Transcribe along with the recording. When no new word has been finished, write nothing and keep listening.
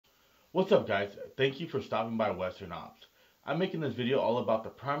What's up guys? Thank you for stopping by Western.ops. I'm making this video all about the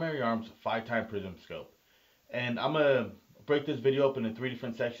primary arms 5-time prism scope. And I'm going to break this video up into 3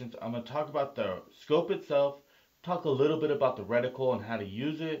 different sections. I'm going to talk about the scope itself, talk a little bit about the reticle and how to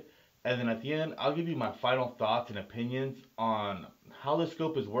use it, and then at the end I'll give you my final thoughts and opinions on how the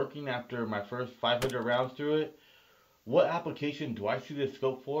scope is working after my first 500 rounds through it, what application do I see this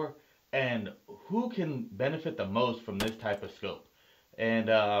scope for, and who can benefit the most from this type of scope. And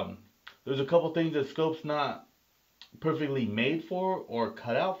there's a couple things that scope's not perfectly made for or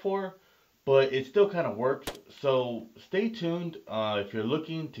cut out for, but it still kind of works. So stay tuned if you're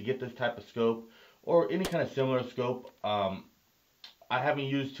looking to get this type of scope or any kind of similar scope. I haven't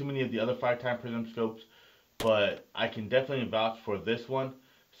used too many of the other 5-time prism scopes, but I can definitely vouch for this one.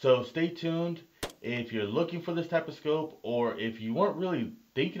 So stay tuned if you're looking for this type of scope, or if you weren't really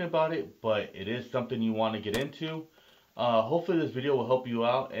thinking about it, but it is something you want to get into. Hopefully this video will help you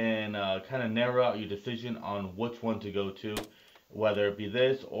out and kind of narrow out your decision on which one to go to, whether it be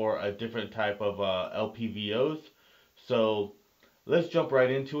this or a different type of LPVOs. So let's jump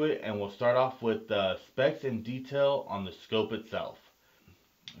right into it, and we'll start off with the specs and detail on the scope itself.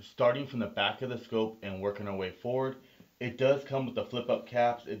 Starting from the back of the scope and working our way forward, it does come with the flip up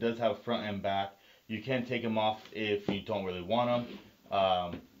caps. It does have front and back. You can take them off if you don't really want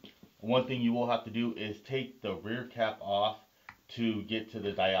them. One thing you will have to do is take the rear cap off to get to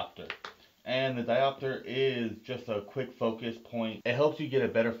the diopter. And the diopter is just a quick focus point. It helps you get a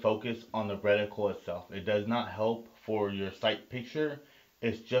better focus on the reticle itself. It does not help for your sight picture.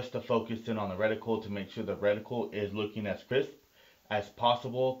 It's just to focus in on the reticle to make sure the reticle is looking as crisp as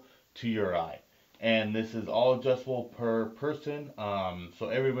possible to your eye. And this is all adjustable per person. So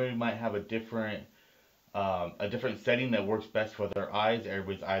everybody might have a different setting that works best for their eyes.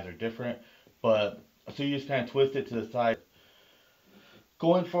 Everybody's eyes are different, but so you just kind of twist it to the side.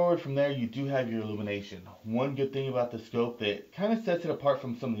 Going forward from there, you do have your illumination. One good thing about the scope that kind of sets it apart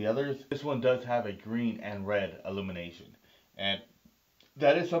from some of the others, this one does have a green and red illumination, and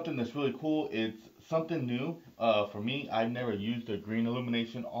that is something that's really cool. It's something new for me. I've never used a green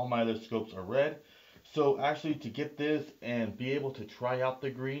illumination. All my other scopes are red. So actually, to get this and be able to try out the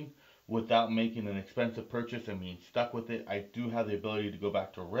green without making an expensive purchase and being stuck with it, I do have the ability to go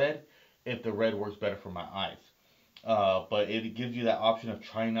back to red if the red works better for my eyes. But it gives you that option of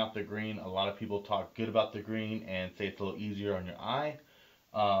trying out the green. A lot of people talk good about the green and say it's a little easier on your eye.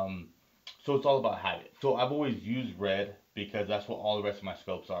 So it's all about habit. So I've always used red because that's what all the rest of my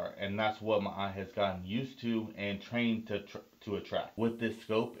scopes are, and that's what my eye has gotten used to and trained to attract. With this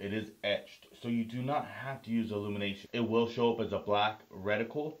scope, it is etched, so you do not have to use illumination. It will show up as a black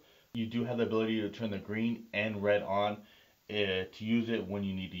reticle. You do have the ability to turn the green and red on to use it when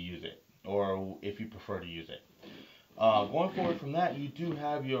you need to use it, or if you prefer to use it. Going forward from that, you do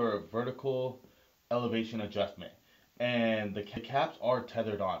have your vertical elevation adjustment. And the caps are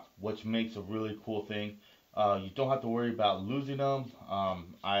tethered on, which makes a really cool thing. You don't have to worry about losing them.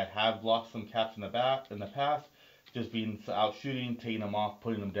 I have lost some caps in the past, just being out shooting, taking them off,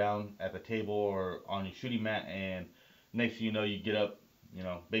 putting them down at the table or on your shooting mat, and next thing you know, you get up,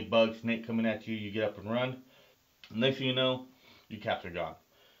 big bug, snake coming at you, you get up and run. Next thing you know, your caps are gone.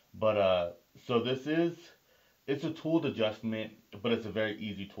 But so it's a tooled adjustment, but it's a very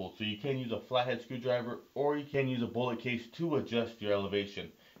easy tool. So you can use a flathead screwdriver, or you can use a bullet case to adjust your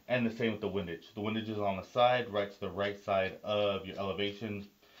elevation. And the same with the windage. The windage is on the side, right to the right side of your elevation,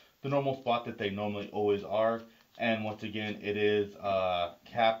 the normal spot that they normally always are. And once again, it is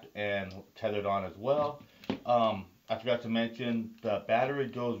capped and tethered on as well. I forgot to mention, the battery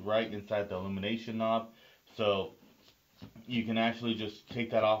goes right inside the illumination knob. So you can actually just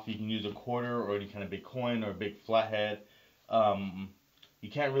take that off. You can use a quarter or any kind of big coin or a big flathead. You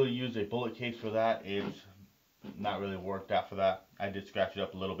can't really use a bullet case for that. It's not really worked out for that. I did scratch it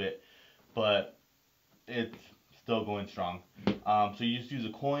up a little bit, but it's still going strong. So you just use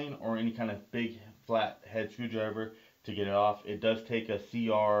a coin or any kind of big flathead screwdriver to get it off. It does take a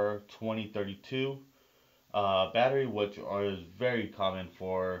CR2032 battery, which is very common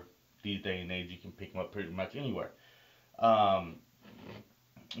for these day and age. You can pick them up pretty much anywhere. Going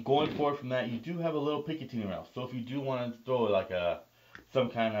forward from that, you do have a little Picatinny rail. So if you do want to throw like some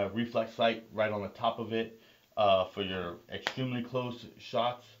kind of reflex sight right on the top of it for your extremely close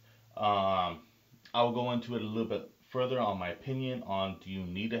shots, I will go into it a little bit further on my opinion on do you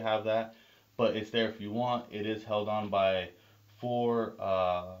need to have that, but it's there if you want. It is held on by four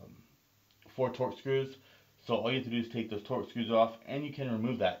Torx screws. So all you have to do is take those Torx screws off, and you can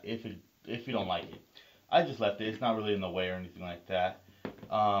remove that if you don't like it. I just left it. It's not really in the way or anything like that.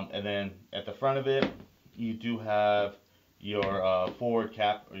 And then at the front of it, you do have your forward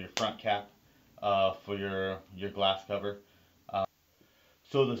cap or your front cap for your glass cover.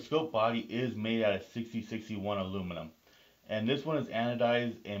 So the scope body is made out of 6061 aluminum, and this one is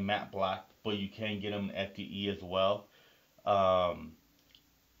anodized in matte black, but you can get them in FDE as well. Um,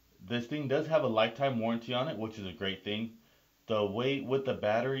 this thing does have a lifetime warranty on it, which is a great thing. The weight with the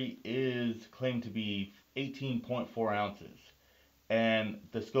battery is claimed to be 18.4 ounces, and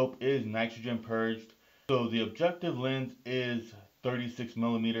the scope is nitrogen purged. So the objective lens is 36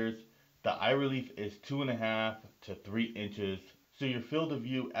 millimeters. The eye relief is 2.5 to 3 inches. So your field of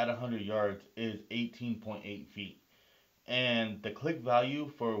view at 100 yards is 18.8 feet. And the click value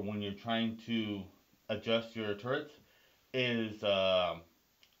for when you're trying to adjust your turrets is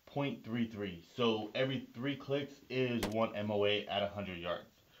 0.33. So every 3 clicks is 1 MOA at 100 yards.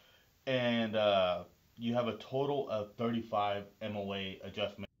 And you have a total of 35 MOA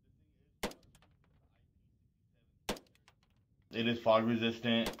adjustment. It is fog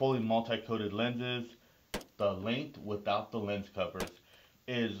resistant, fully multi-coated lenses. The length without the lens covers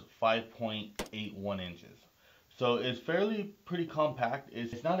is 5.81 inches. So it's fairly pretty compact.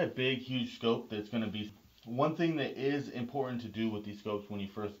 It's not a big, huge scope that's going to be. One thing that is important to do with these scopes when you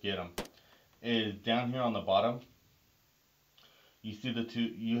first get them is down here on the bottom. You see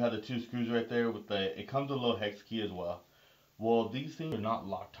you have the 2 screws right there with it comes with a little hex key as well. Well, these things are not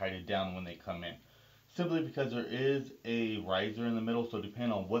Loctited down when they come in, simply because there is a riser in the middle. So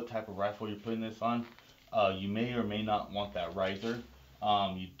depending on what type of rifle you're putting this on, you may or may not want that riser.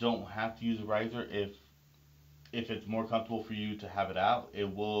 You don't have to use a riser if it's more comfortable for you to have it out.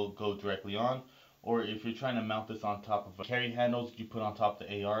 It will go directly on. Or if you're trying to mount this on top of carry handles that you put on top of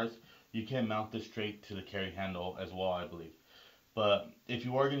the ARs, you can mount this straight to the carry handle as well, I believe. But if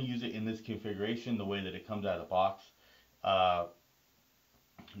you are going to use it in this configuration, the way that it comes out of the box,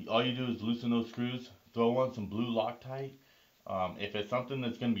 all you do is loosen those screws, throw on some blue Loctite. If it's something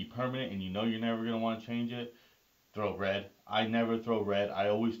that's going to be permanent and you know you're never going to want to change it, throw red. I never throw red. I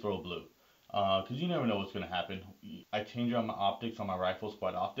always throw blue. Because you never know what's going to happen. I change out my optics on my rifles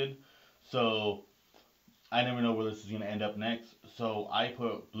quite often. So I never know where this is going to end up next. So I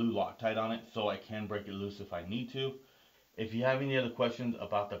put blue Loctite on it so I can break it loose if I need to. If you have any other questions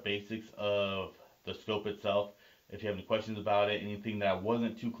about the basics of the scope itself, if you have any questions about it, anything that I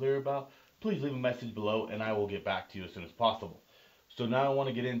wasn't too clear about, please leave a message below and I will get back to you as soon as possible. So now I want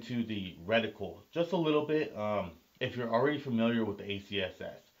to get into the reticle just a little bit. If you're already familiar with the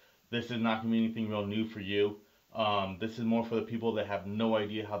ACSS, this is not going to be anything real new for you. This is more for the people that have no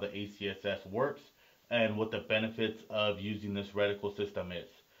idea how the ACSS works and what the benefits of using this reticle system is.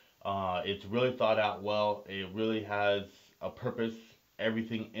 It's really thought out well. It really has a purpose.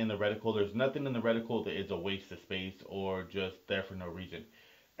 Everything in the reticle, there's nothing in the reticle that is a waste of space or just there for no reason.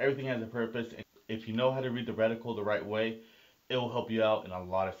 Everything has a purpose, and if you know how to read the reticle the right way, it will help you out in a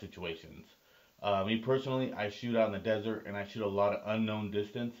lot of situations. Me personally, I shoot out in the desert and I shoot a lot of unknown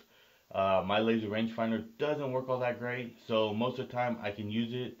distance. My laser rangefinder doesn't work all that great, so most of the time I can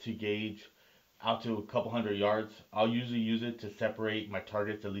use it to gauge out to a couple hundred yards. I'll usually use it to separate my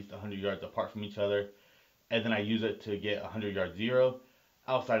targets at least 100 yards apart from each other, and then I use it to get 100 yard zero.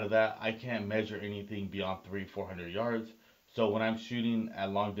 Outside of that, I can't measure anything beyond 300-400 yards. So when I'm shooting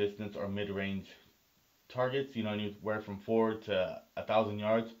at long distance or mid-range targets, anywhere from 4 to 1,000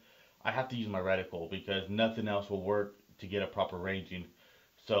 yards, I have to use my reticle because nothing else will work to get a proper ranging.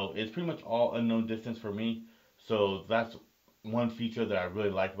 So it's pretty much all unknown distance for me. So that's one feature that I really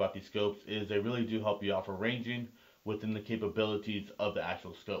like about these scopes, is they really do help you out for ranging within the capabilities of the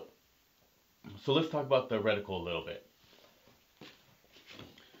actual scope. So let's talk about the reticle a little bit.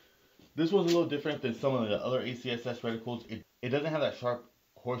 This was a little different than some of the other ACSS reticles. It doesn't have that sharp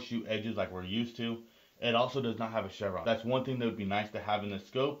horseshoe edges like we're used to. It also does not have a chevron. That's one thing that would be nice to have in the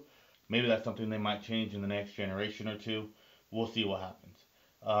scope. Maybe that's something they might change in the next generation or two. We'll see what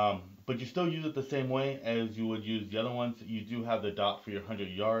happens. But you still use it the same way as you would use the other ones. You do have the dot for your 100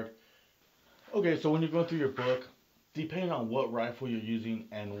 yard. Okay, so when you're going through your book, depending on what rifle you're using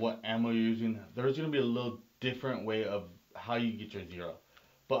and what ammo you're using, there's going to be a little different way of how you get your zero.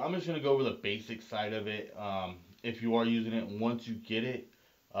 But I'm just going to go over the basic side of it. If you are using it, once you get it,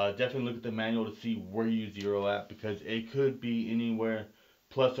 definitely look at the manual to see where you zero at, because it could be anywhere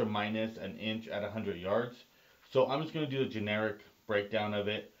plus or minus an inch at 100 yards. So I'm just going to do a generic breakdown of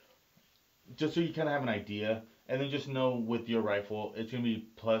it, just so you kind of have an idea, and then just know with your rifle, it's going to be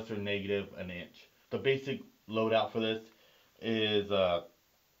plus or negative an inch. The basic loadout for this is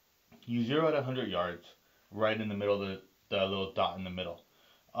you zero at 100 yards, right in the middle of the little dot in the middle.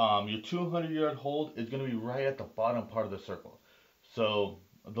 Your 200 yard hold is going to be right at the bottom part of the circle. So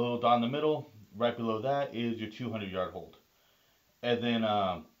the little dot in the middle, right below that is your 200 yard hold. And then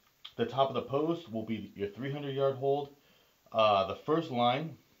the top of the post will be your 300-yard hold. The first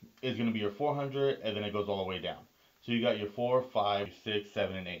line is going to be your 400, and then it goes all the way down. So you got your 4, 5, 6,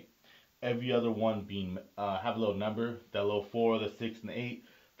 7, and 8. Every other one being have a little number. That little 4, the 6, and the 8.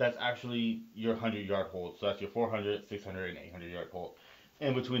 That's actually your 100-yard hold. So that's your 400, 600, and 800-yard hold.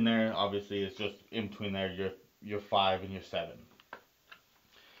 In between there, obviously, it's just in between there your 5 and your 7.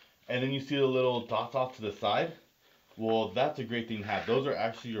 And then you see the little dots off to the side. Well, that's a great thing to have. Those are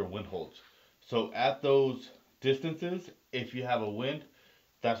actually your wind holds. So at those distances, if you have a wind,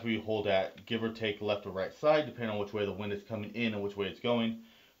 that's where you hold at, give or take left or right side, depending on which way the wind is coming in and which way it's going.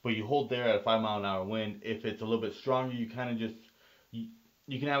 But you hold there at a 5-mile-an-hour wind. If it's a little bit stronger, you kind of just,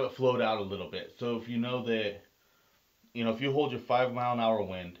 you can have it float out a little bit. So if you know that, if you hold your 5-mile-an-hour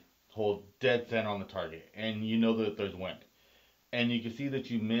wind, hold dead center on the target, and you know that there's wind, and you can see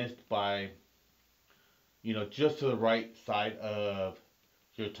that you missed by, just to the right side of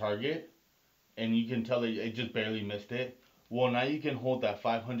your target, and you can tell that it just barely missed it. Well, now you can hold that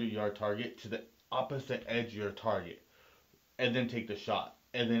 500-yard target to the opposite edge of your target, and then take the shot.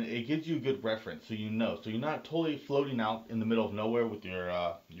 And then it gives you a good reference, so you know. So you're not totally floating out in the middle of nowhere with your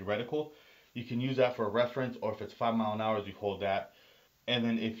reticle. You can use that for a reference, or if it's 5 mile an hour, you hold that. And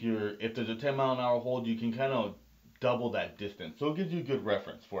then if there's a 10-mile-an-hour hold, you can kind of double that distance. So it gives you a good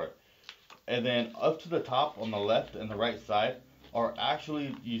reference for it. And then up to the top on the left and the right side are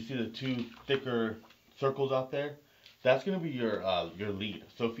actually, you see the two thicker circles out there? That's going to be your lead.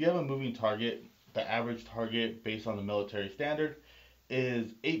 So if you have a moving target, the average target based on the military standard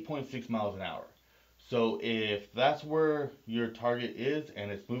is 8.6 miles an hour. So if that's where your target is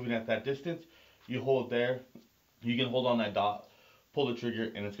and it's moving at that distance, you hold there. You can hold on that dot, pull the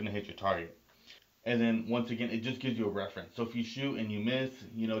trigger, and it's going to hit your target. And then once again, it just gives you a reference. So if you shoot and you miss,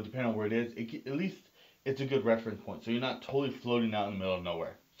 depending on where it is, at least it's a good reference point. So you're not totally floating out in the middle of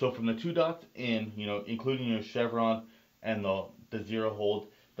nowhere. So from the 2 dots in, including your chevron and the 0 hold,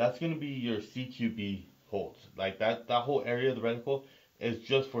 that's going to be your CQB holds. Like that whole area of the reticle is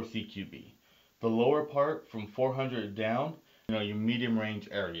just for CQB. The lower part from 400 down, your medium range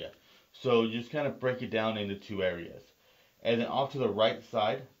area. So you just kind of break it down into 2 areas. And then off to the right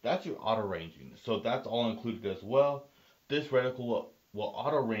side, that's your auto ranging. So that's all included as well. This reticle will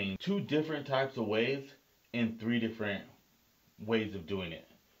auto range 2 different types of ways in 3 different ways of doing it.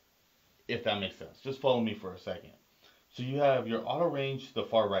 If that makes sense. Just follow me for a second. So you have your auto range to the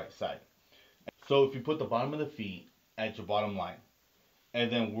far right side. So if you put the bottom of the feet at your bottom line, and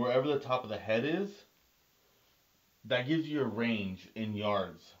then wherever the top of the head is, that gives you a range in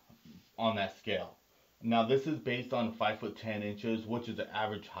yards on that scale. Now this is based on 5'10", which is the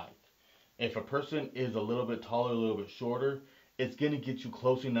average height. If a person is a little bit taller, a little bit shorter, it's going to get you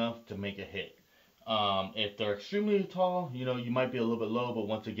close enough to make a hit. If they're extremely tall, you might be a little bit low, but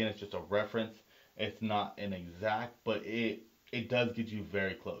once again, it's just a reference. It's not an exact, but it does get you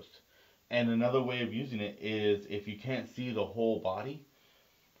very close. And another way of using it is if you can't see the whole body,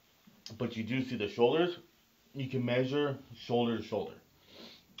 but you do see the shoulders, you can measure shoulder to shoulder.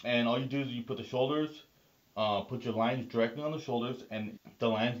 And all you do is you put the shoulders, put your lines directly on the shoulders, and the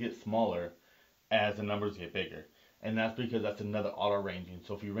lines get smaller as the numbers get bigger. And that's because that's another auto ranging.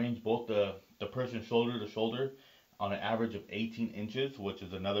 So if you range both the person shoulder to shoulder on an average of 18 inches, which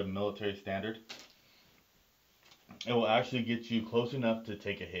is another military standard, it will actually get you close enough to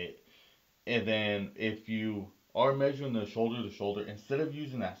take a hit. And then if you are measuring the shoulder to shoulder, instead of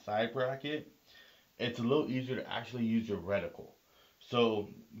using that side bracket, it's a little easier to actually use your reticle. So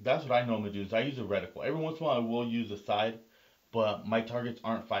that's what I normally do is I use a reticle. Every once in a while I will use the side, but my targets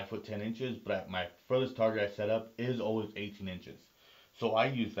aren't 5'10", but my furthest target I set up is always 18 inches. So I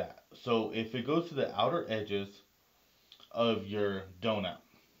use that. So if it goes to the outer edges of your donut,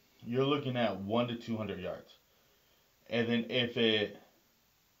 you're looking at 1 to 200 yards. And then if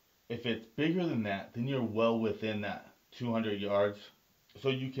it's bigger than that, then you're well within that 200 yards. So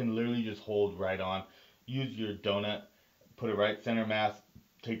you can literally just hold right on, use your donut, put it right center mass,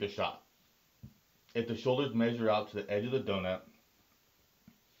 take the shot. If the shoulders measure out to the edge of the donut,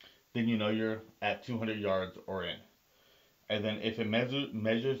 then you know you're at 200 yards or in. And then if it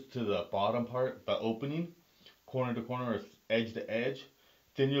measures to the bottom part, the opening, corner to corner or edge to edge,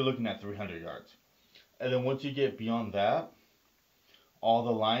 then you're looking at 300 yards. And then once you get beyond that, all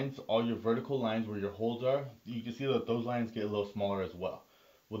the lines, all your vertical lines where your holds are, you can see that those lines get a little smaller as well.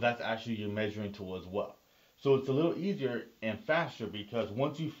 Well, that's actually your measuring tool as well. So it's a little easier and faster because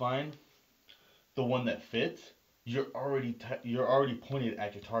once you find the one that fits, you're already pointed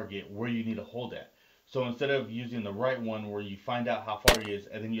at your target where you need to hold at. So instead of using the right one where you find out how far it is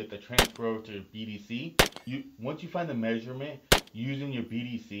and then you have to transfer over to your BDC, once you find the measurement, using your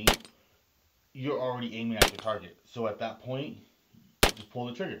BDC, you're already aiming at your target. So at that point, just pull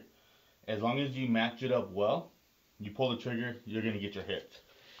the trigger. As long as you match it up well, you pull the trigger, you're going to get your hits.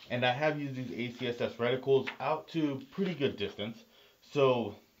 And I have used these ACSS reticles out to pretty good distance,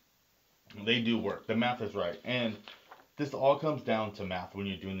 so they do work. The math is right. And this all comes down to math when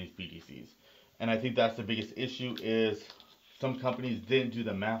you're doing these BDCs. And I think that's the biggest issue is some companies didn't do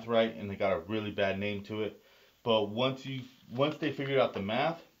the math right and they got a really bad name to it. But once they figured out the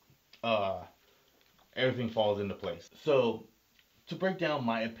math, everything falls into place. So to break down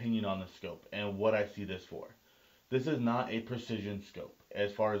my opinion on the scope and what I see this for. This is not a precision scope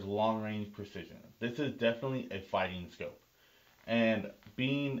as far as long range precision. This is definitely a fighting scope. And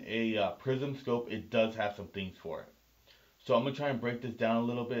being a prism scope, it does have some things for it. So I'm going to try and break this down a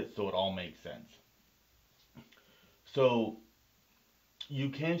little bit so it all makes sense. So you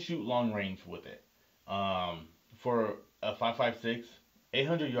can shoot long range with it. For a 5.56,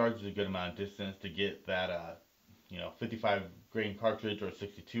 800 yards is a good amount of distance to get that 55 grain cartridge or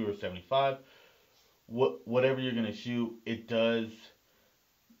 62 or 75. Whatever you're going to shoot, it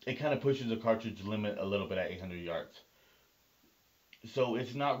kind of pushes the cartridge limit a little bit at 800 yards. So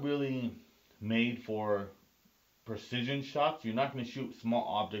it's not really made for precision shots. You're not going to shoot small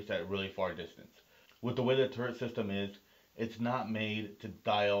objects at really far distance. With the way the turret system is, it's not made to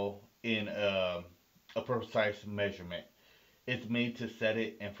dial in a precise measurement. It's made to set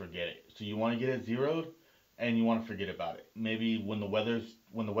it and forget it. So you want to get it zeroed and you want to forget about it. Maybe when the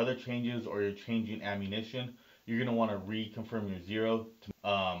weather changes or you're changing ammunition, you're going to want to reconfirm your zero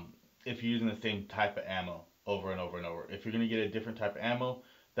if you're using the same type of ammo over and over and over. If you're going to get a different type of ammo,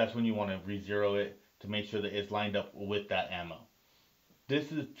 that's when you want to re-zero it to make sure that it's lined up with that ammo.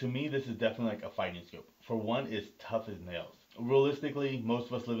 To me, this is definitely like a fighting scope. For one, it's tough as nails. Realistically, most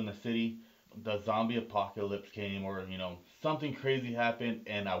of us live in the city. The zombie apocalypse came, or something crazy happened,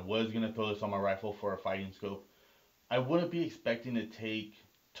 and I was going to throw this on my rifle for a fighting scope. I wouldn't be expecting to take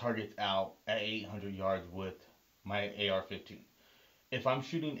targets out at 800 yards with my AR-15. If I'm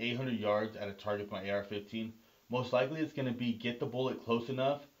shooting 800 yards at a target with my AR-15, most likely it's going to be get the bullet close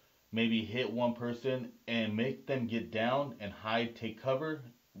enough, maybe hit one person and make them get down and hide, take cover,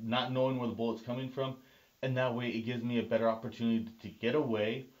 not knowing where the bullet's coming from, and that way it gives me a better opportunity to get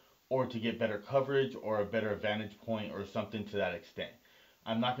away or to get better coverage or a better vantage point or something to that extent.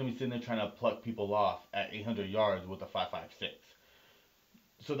 I'm not going to be sitting there trying to pluck people off at 800 yards with a 5.56.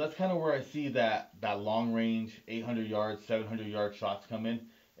 So that's kind of where I see that long range, 800 yards, 700 yard shots come in,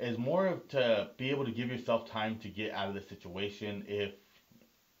 is more of to be able to give yourself time to get out of the situation if,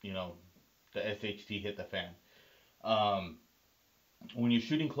 the SHT hit the fan. When you're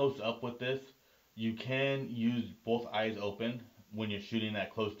shooting close up with this, you can use both eyes open when you're shooting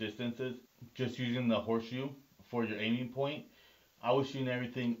at close distances. Just using the horseshoe for your aiming point. I was shooting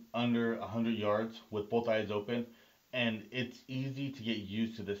everything under 100 yards with both eyes open, and it's easy to get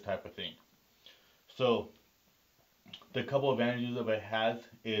used to this type of thing. So the couple advantages of it has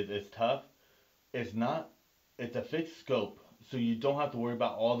is it's tough. It's a fixed scope, so you don't have to worry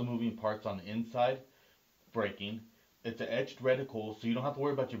about all the moving parts on the inside breaking. It's an etched reticle, so you don't have to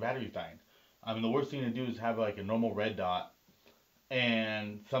worry about your batteries dying. I mean, the worst thing to do is have like a normal red dot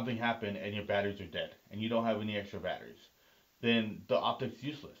and something happened and your batteries are dead and you don't have any extra batteries. Then the optic's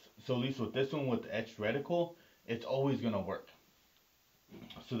useless. So at least with this one with the etched reticle, it's always going to work.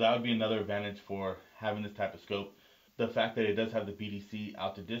 So that would be another advantage for having this type of scope. The fact that it does have the BDC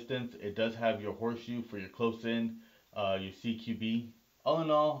out to distance, it does have your horseshoe for your close in, your CQB. All in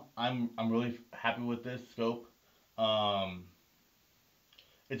all, I'm really happy with this scope.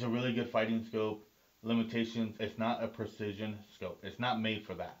 It's a really good fighting scope. Limitations, it's not a precision scope. It's not made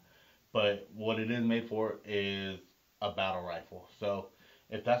for that. But what it is made for is a battle rifle. So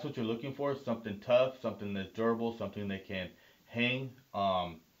if that's what you're looking for, something tough, something that's durable, something that can hang,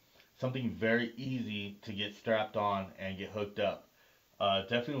 something very easy to get strapped on and get hooked up,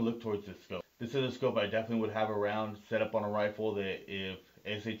 definitely look towards this scope. This is a scope I definitely would have around, set up on a rifle that if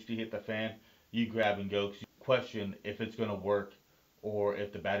SHT hit the fan, you grab and go. 'Cause you question if it's going to work or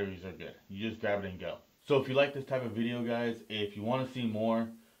if the batteries are good. You just grab it and go. So if you like this type of video, guys, if you want to see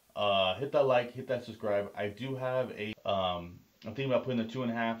more, hit that like, hit that subscribe. I do have I'm thinking about putting the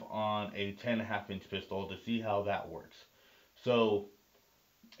 2.5 on a 10.5 inch pistol to see how that works. So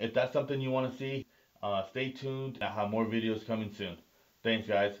if that's something you want to see, stay tuned. I have more videos coming soon. Thanks,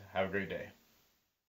 guys. Have a great day.